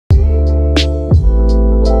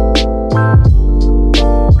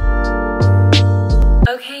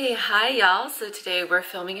So today we're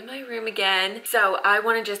filming in my room again. So I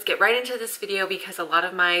want to just get right into this video because a lot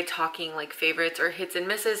of my talking like favorites or hits and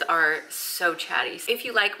misses are so chatty. So if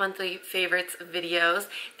you like monthly favorites videos,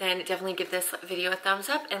 then definitely give this video a thumbs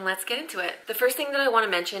up and let's get into it. The first thing that I want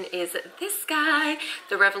to mention is this guy,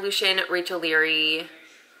 the Revolution Rachel Leary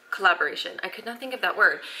collaboration. I could not think of that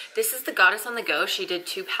word. This is the Goddess on the Go. She did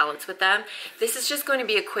 2 palettes with them. This is just going to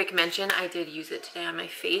be a quick mention. I did use it today on my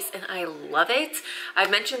face and I love it.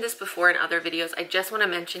 I've mentioned this before in other videos. I just want to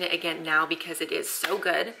mention it again now because it is so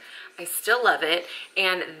good. I still love it.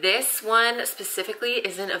 And this one specifically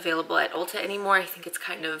isn't available at Ulta anymore. I think it's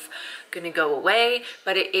kind of going to go away,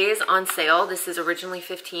 but it is on sale. This is originally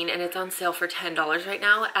 $15 and it's on sale for $10 right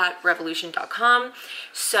now at revolution.com.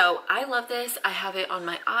 So I love this. I have it on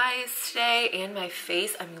my eyes today and my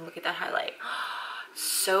face. I mean, look at that highlight.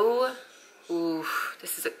 So, ooh,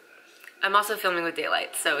 I'm also filming with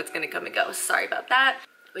daylight, so it's going to come and go. Sorry about that.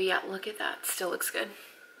 But yeah, look at that. Still looks good.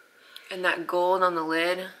 And that gold on the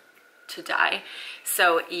lid, to die.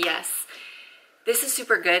 So yes, this is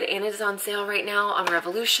super good and it is on sale right now on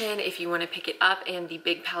Revolution if you want to pick it up, and the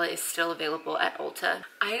big palette is still available at Ulta.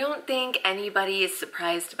 I don't think anybody is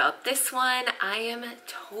surprised about this one. I am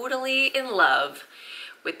totally in love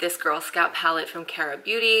with this Girl Scout palette from Cara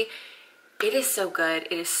Beauty. It is so good.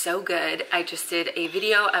 It is so good. I just did a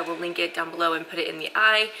video. I will link it down below and put it in the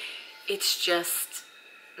eye. It's just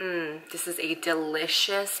this is a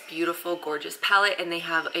delicious, beautiful, gorgeous palette, and they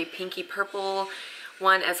have a pinky purple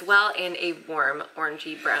one as well and a warm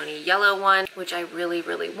orangey browny yellow one, which I really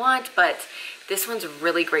want, but this one's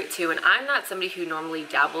really great too. And I'm not somebody who normally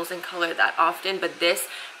dabbles in color that often, but this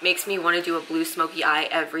makes me want to do a blue smoky eye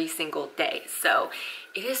every single day. So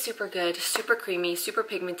it is super good, super creamy, super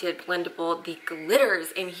pigmented, blendable. The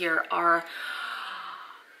glitters in here are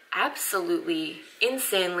absolutely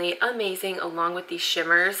insanely amazing, along with these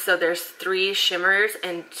shimmers. So there's 3 shimmers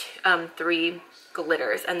and 3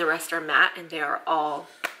 glitters, and the rest are matte, and they are all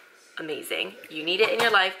amazing. You need it in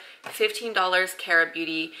your life. $15,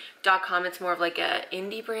 carabeauty.com. It's more of like a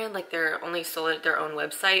indie brand, like they're only sold at their own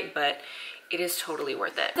website, but it is totally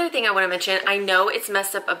worth it. Another thing I want to mention, I know it's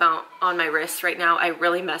messed up about on my wrist right now. I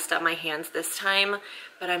really messed up my hands this time,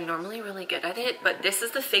 but I'm normally really good at it. But this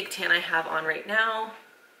is the fake tan I have on right now.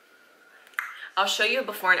 I'll show you a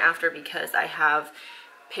before and after because I have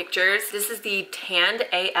pictures. This is the Tanned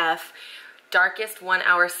AF Darkest 1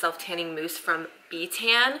 Hour Self-Tanning Mousse from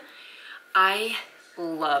b.tan. I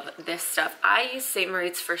love this stuff. I use St.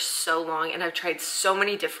 Moriz for so long and I've tried so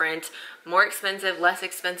many different, more expensive, less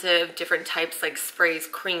expensive, different types like sprays,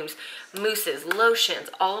 creams, mousses, lotions,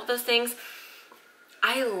 all of those things.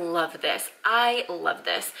 I love this. I love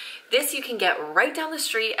this. This you can get right down the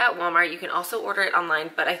street at Walmart. You can also order it online,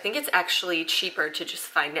 but I think it's actually cheaper to just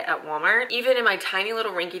find it at Walmart. Even in my tiny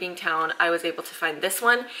little rinky-dink town, I was able to find this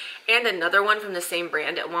one and another one from the same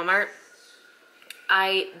brand at Walmart.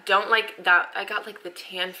 I don't like that. I got like the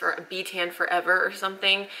tan for b.tan Forever or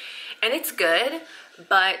something, and it's good,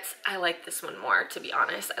 but I like this one more, to be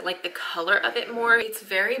honest. I like the color of it more. It's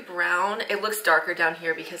very brown. It looks darker down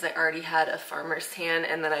here because I already had a farmer's tan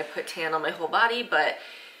and then I put tan on my whole body, but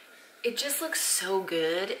it just looks so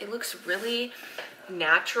good. It looks really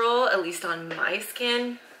natural, at least on my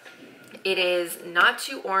skin. It is not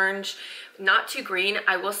too orange, not too green.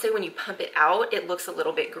 I will say when you pump it out, it looks a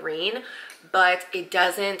little bit green, but it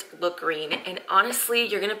doesn't look green. And honestly,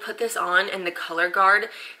 you're gonna put this on and the color guard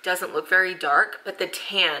doesn't look very dark, but the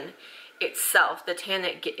tan itself, the tan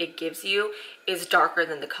that it gives you is darker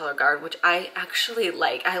than the color guard, which I actually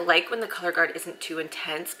like. I like when the color guard isn't too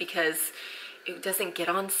intense because it doesn't get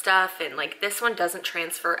on stuff, and like this one doesn't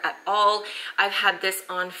transfer at all. I've had this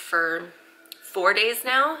on for 4 days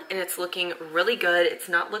now and it's looking really good. It's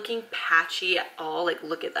not looking patchy at all. Like,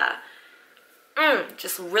 look at that.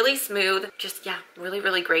 Just really smooth. Just, yeah,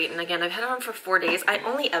 really great. And again, I've had it on for 4 days. I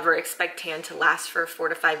only ever expect tan to last for 4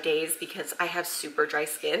 to 5 days because I have super dry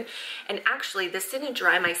skin. And actually, this didn't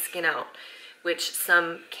dry my skin out, which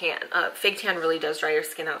some can. Fake tan really does dry your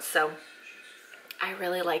skin out. So I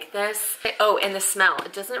really like this. Oh, and the smell.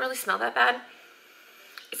 It doesn't really smell that bad.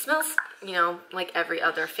 It smells, you know, like every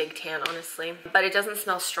other fake tan, honestly. But it doesn't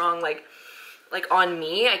smell strong like on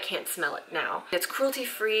me. I can't smell it now. It's cruelty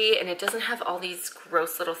free and it doesn't have all these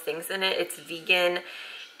gross little things in it. It's vegan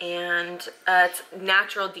and it's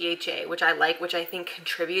natural DHA, which I like, which I think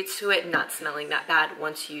contributes to it not smelling that bad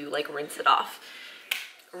once you like rinse it off.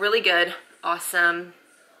 Really good, awesome.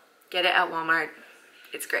 Get it at Walmart.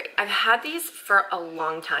 It's great. I've had these for a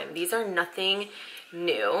long time. These are nothing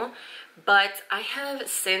new, but I have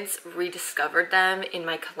since rediscovered them in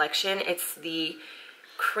my collection. It's the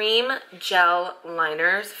cream gel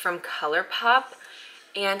liners from ColourPop.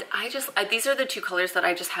 And these are the two colors that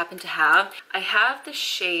I just happen to have. I have the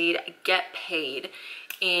shade Get Paid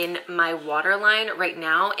in my waterline right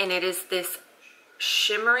now, and it is this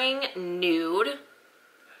shimmering nude.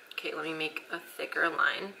 Okay, let me make a thicker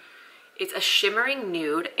line. It's a shimmering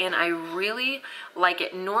nude, and I really like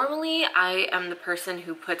it. Normally, I am the person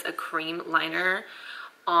who puts a cream liner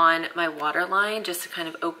on my waterline just to kind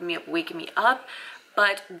of open me up, wake me up.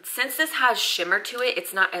 But since this has shimmer to it,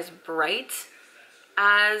 it's not as bright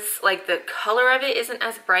as, like, the color of it isn't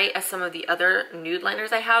as bright as some of the other nude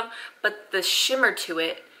liners I have, but the shimmer to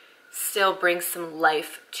it still brings some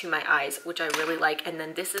life to my eyes, which I really like. And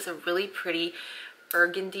then this is a really pretty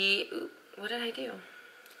burgundy. Ooh, what did I do?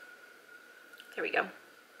 There we go.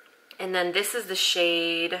 And then this is the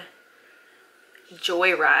shade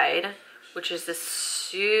Joyride, which is this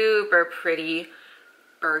super pretty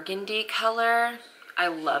burgundy color. I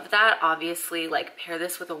love that. Obviously, like, pair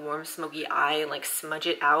this with a warm smoky eye and like smudge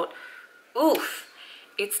it out. Oof,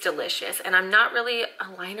 it's delicious. And I'm not really a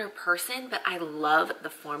liner person, but I love the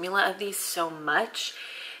formula of these so much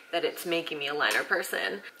that it's making me a liner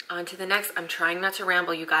person. On to the next. I'm trying not to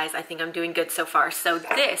ramble, you guys. I think I'm doing good so far. So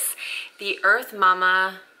this, the Earth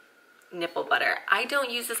Mama nipple butter. I don't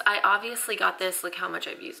use this. I obviously got this. Look how much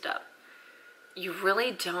I've used up. You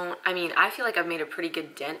really don't, I mean, I feel like I've made a pretty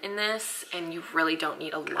good dent in this, and you really don't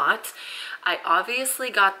need a lot. I obviously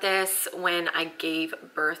got this when I gave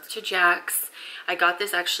birth to Jax. I got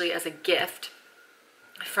this actually as a gift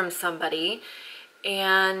from somebody,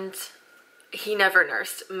 and he never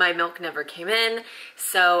nursed. My milk never came in,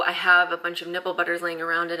 so I have a bunch of nipple butters laying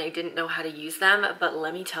around and I didn't know how to use them, but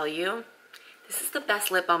let me tell you, this is the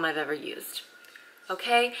best lip balm I've ever used.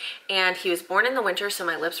 Okay, and he was born in the winter, so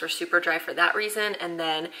my lips were super dry for that reason. And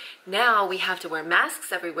then now we have to wear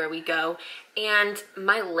masks everywhere we go, and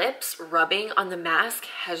my lips rubbing on the mask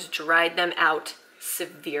has dried them out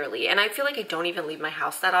severely. And I feel like I don't even leave my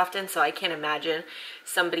house that often, so I can't imagine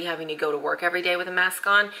somebody having to go to work every day with a mask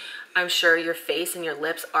on. I'm sure your face and your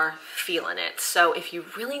lips are feeling it. So if you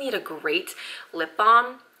really need a great lip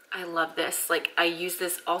balm, I love this. Like, I use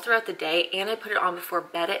this all throughout the day, and I put it on before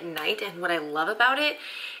bed at night. And what I love about it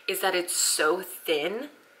is that it's so thin.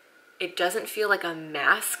 It doesn't feel like a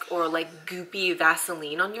mask or like goopy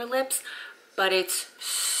Vaseline on your lips, but it's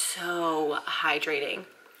so hydrating.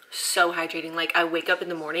 So hydrating. Like, I wake up in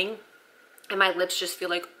the morning and my lips just feel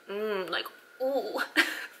like, like, ooh.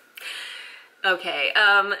 Okay,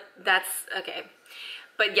 that's okay.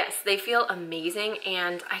 But yes, they feel amazing,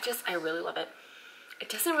 and I really love it. It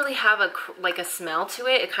doesn't really have a smell to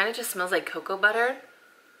it. It kind of just smells like cocoa butter,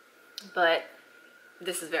 but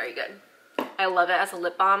this is very good. I love it as a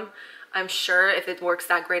lip balm. I'm sure if it works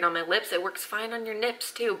that great on my lips, it works fine on your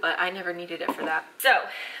nips too, but I never needed it for that. So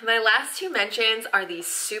my last two mentions are these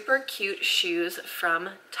super cute shoes from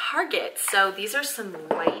Target. So these are some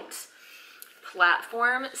white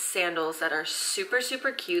platform sandals that are super,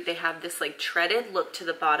 super cute. They have this like treaded look to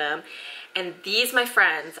the bottom. And these, my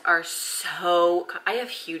friends, are so, I have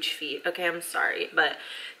huge feet, okay, I'm sorry, but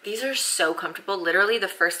these are so comfortable. Literally, the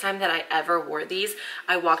first time that I ever wore these,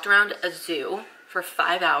 I walked around a zoo for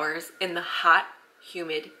 5 hours in the hot,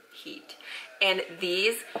 humid heat. And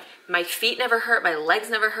these, my feet never hurt, my legs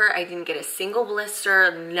never hurt, I didn't get a single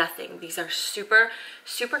blister, nothing. These are super,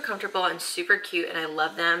 super comfortable and super cute, and I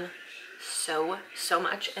love them so, so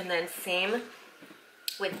much. And then same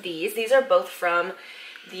with these. These are both from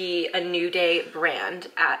the A New Day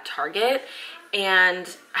brand at Target,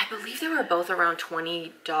 and I believe they were both around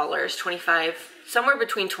 $20, $25, somewhere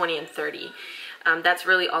between 20 and 30. That's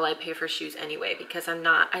really all I pay for shoes anyway, because I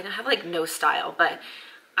don't have like no style, but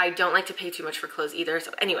I don't like to pay too much for clothes either.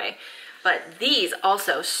 So anyway, but these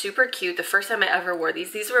also super cute. The first time I ever wore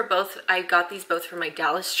these were both, I got these both for my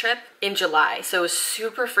Dallas trip in July. So it was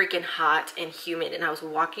super freaking hot and humid, and I was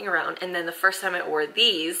walking around, and then the first time I wore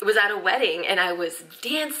these was at a wedding, and I was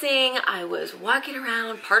dancing, I was walking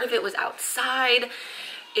around, part of it was outside.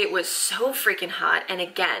 It was so freaking hot, and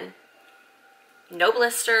again, no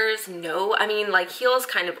blisters, no, I mean, like, heels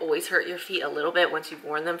kind of always hurt your feet a little bit once you've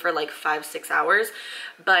worn them for like 5-6 hours,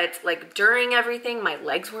 but like during everything, my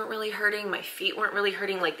legs weren't really hurting, my feet weren't really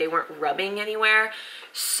hurting, like they weren't rubbing anywhere.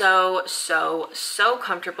 So, so, so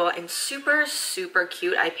comfortable and super, super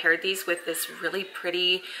cute. I paired these with this really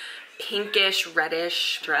pretty pinkish,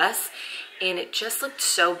 reddish dress, and it just looked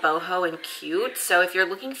so boho and cute. So if you're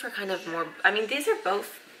looking for kind of more, I mean, these are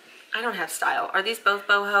both, I don't have style. Are these both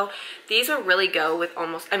boho? These will really go with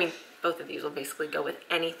almost, I mean, both of these will basically go with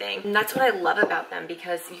anything. And that's what I love about them,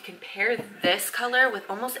 because you can pair this color with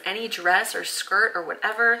almost any dress or skirt or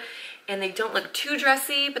whatever, and they don't look too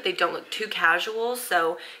dressy, but they don't look too casual,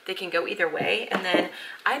 so they can go either way. And then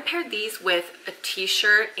I paired these with a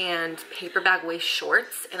t-shirt and paper bag waist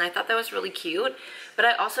shorts, and I thought that was really cute. But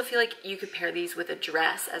I also feel like you could pair these with a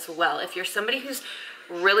dress as well. If you're somebody who's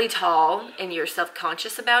really tall and you're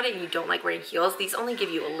self-conscious about it and you don't like wearing heels, these only give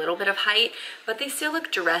you a little bit of height, but they still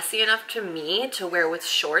look dressy enough to me to wear with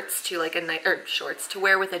shorts to like a nice, or shorts to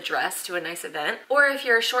wear with a dress to a nice event. Or if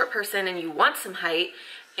you're a short person and you want some height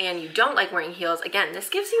and you don't like wearing heels, again, this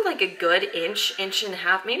gives you like a good inch and a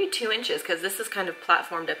half, maybe 2 inches, because this is kind of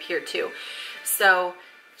platformed up here too. So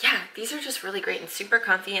yeah, these are just really great and super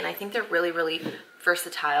comfy, and I think they're really, really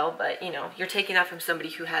versatile, but you know, you're taking that from somebody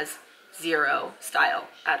who has zero style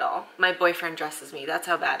at all. My boyfriend dresses me, that's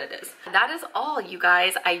how bad it is. That is all, you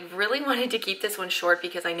guys. I really wanted to keep this one short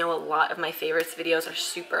because I know a lot of my favorites videos are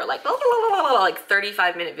super like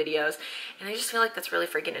 35-minute videos, and I just feel like that's really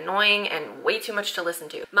freaking annoying and way too much to listen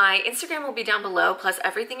to. My Instagram will be down below, plus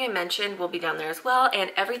everything I mentioned will be down there as well,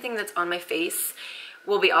 and everything that's on my face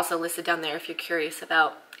will be also listed down there if you're curious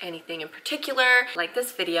about anything in particular like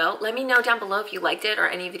this video. Let me know down below if you liked it or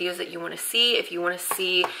any videos that you want to see. If you want to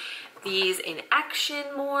see these in action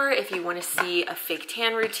more, if you want to see a fake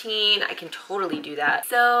tan routine, I can totally do that.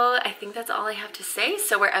 So I think that's all I have to say.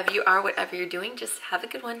 So wherever you are, whatever you're doing, just have a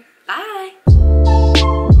good one. Bye.